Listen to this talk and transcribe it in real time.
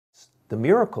the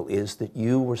miracle is that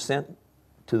you were sent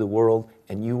to the world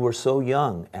and you were so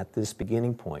young at this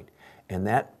beginning point. And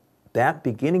that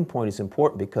beginning point is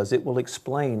important because it will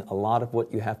explain a lot of what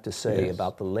you have to say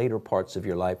about the later parts of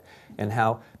your life and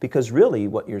how, because really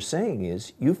what you're saying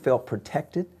is you felt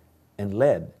protected and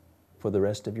led for the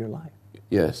rest of your life.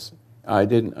 Yes, I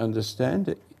didn't understand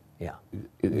it. Yeah.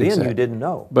 Exactly. Then you didn't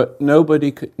know. But nobody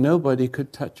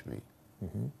could touch me.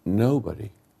 Mm-hmm.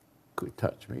 Nobody could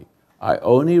touch me. I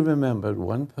only remembered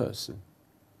one person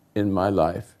in my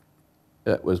life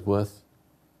that was worth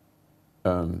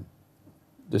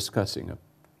discussing.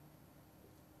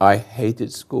 I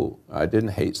hated school. I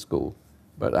didn't hate school,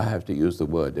 but I have to use the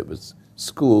word. It was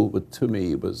school, but to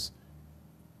me was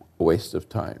a waste of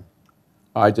time.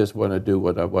 I just want to do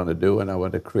what I want to do, and I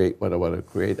want to create what I want to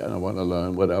create, and I want to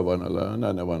learn what I want to learn,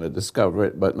 and I want to discover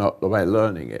it, but not by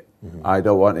learning it. Mm-hmm. I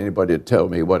don't want anybody to tell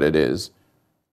me what it is.